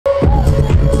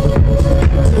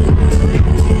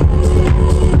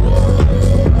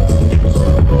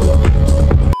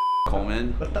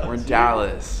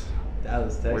Dallas.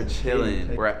 Dallas, Texas. We're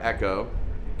chilling. We're at Echo,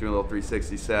 doing a little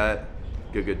 360 set.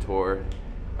 Good tour.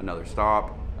 Another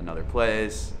stop, another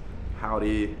place.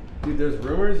 Howdy. Dude, there's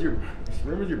rumors you're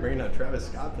bringing out Travis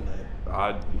Scott tonight.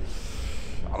 I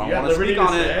don't want to speak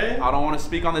on it. I don't want to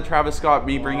speak on the Travis Scott,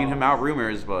 me bringing him out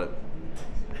rumors, but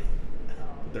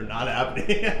they're not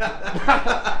happening.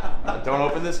 Don't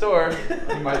open this door.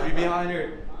 He might be behind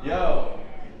here. Yo,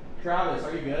 Travis,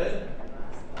 are you good?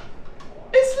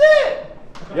 It's lit.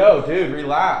 Yo, dude,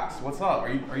 relax. What's up? Are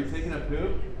you taking a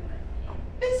poop?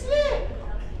 It's lit.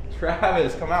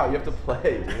 Travis, come out. You have to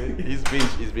play, dude. He's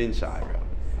being shy, bro.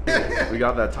 We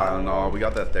got that Tylenol. We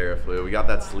got that Theraflu. We got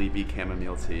that sleepy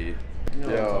chamomile tea. You know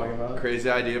what I'm talking about? Crazy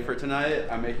idea for tonight.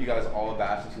 I make you guys all a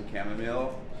batch of some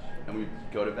chamomile, and we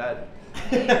go to bed.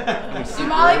 Do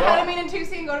Molly, ketamine, and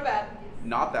 2C and go to bed.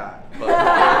 Not that.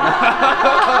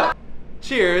 But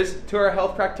cheers to our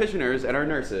health practitioners and our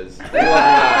nurses. We love you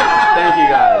guys. Thank you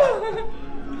guys.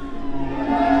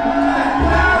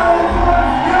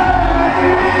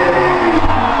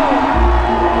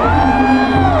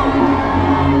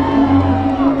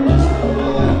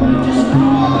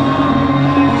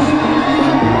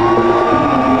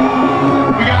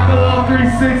 We got the little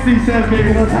 360 set,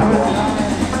 baby. Let's have it.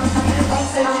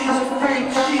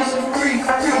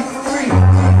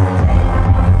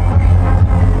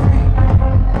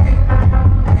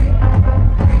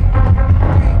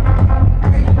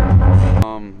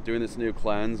 Doing this new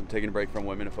cleanse. I'm taking a break from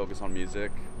women to focus on music.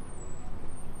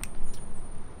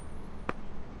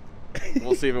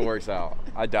 We'll see if it works out.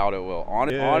 I doubt it will.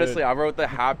 Honestly, I wrote the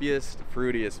happiest,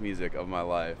 fruitiest music of my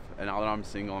life. And now that I'm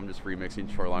single, I'm just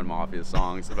remixing Shoreline Mafia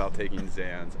songs about taking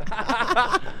Xans.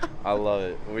 I love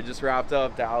it. We just wrapped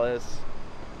up Dallas.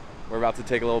 We're about to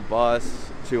take a little bus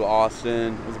to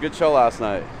Austin. It was a good show last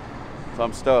night, so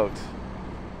I'm stoked.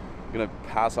 I'm gonna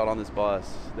pass out on this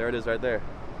bus. There it is right there.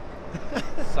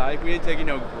 Psych, we ain't taking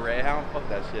no Greyhound. Fuck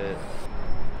that shit.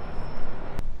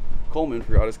 Coleman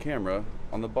forgot his camera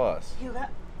on the bus.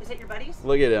 Is it your buddies?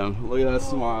 Look at him. Look at that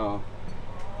smile.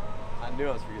 I knew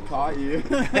I was forgetting. Caught you.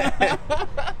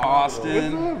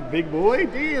 Austin. What's up, big boy?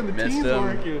 Damn, the team's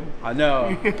working. I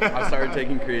know. I started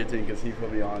taking creatine because he put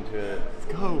me onto it. Let's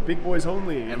go, big boys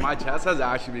only. And my chest has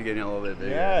actually been getting a little bit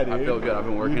bigger. Yeah, dude. I feel good. I've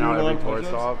been working out every tour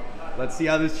stop. Let's see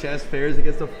how this chest fares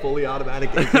against a fully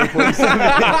automatic AK-47.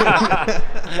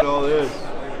 That's all it is.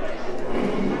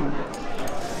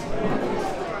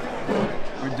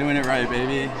 We're doing it right,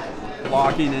 baby.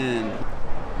 Locking in.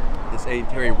 This ain't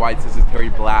Terry White's, this is Terry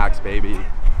Black's, baby.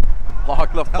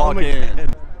 Lock the fuck in.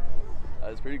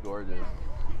 That's pretty gorgeous.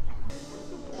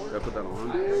 Should I put that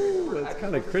on? Ooh, that's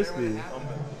kind of crispy.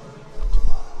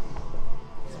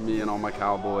 It's me and all my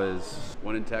cowboys.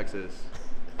 One in Texas.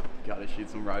 Gotta shoot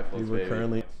some rifles, We're baby.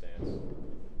 currently.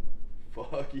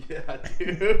 Fuck yeah,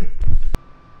 dude.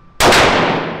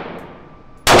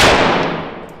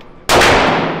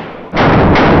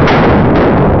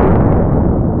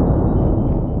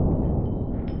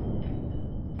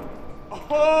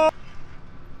 Oh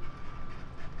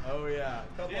yeah.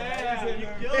 Yeah, you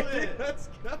killed it. Let's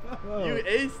go. You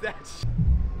aced that shit.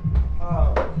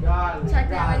 Oh God. Check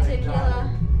that with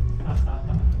tequila.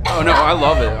 Oh no, I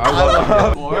love it. I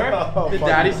love it. More? Did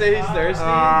Daddy say he's thirsty?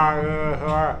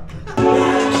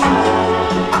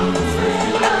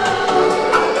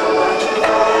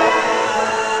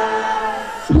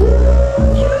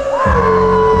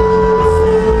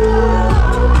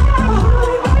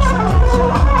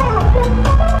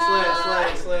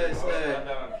 Slay.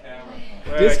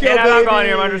 Disco can't have baby. alcohol in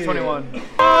here. I'm under 21. Stop!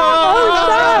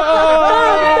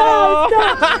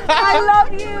 I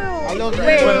love you. I love you.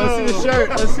 Wait, let's see the shirt.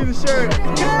 Let's see the shirt.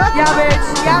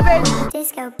 Yeah, bitch.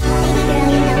 Disco,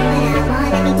 baby girl,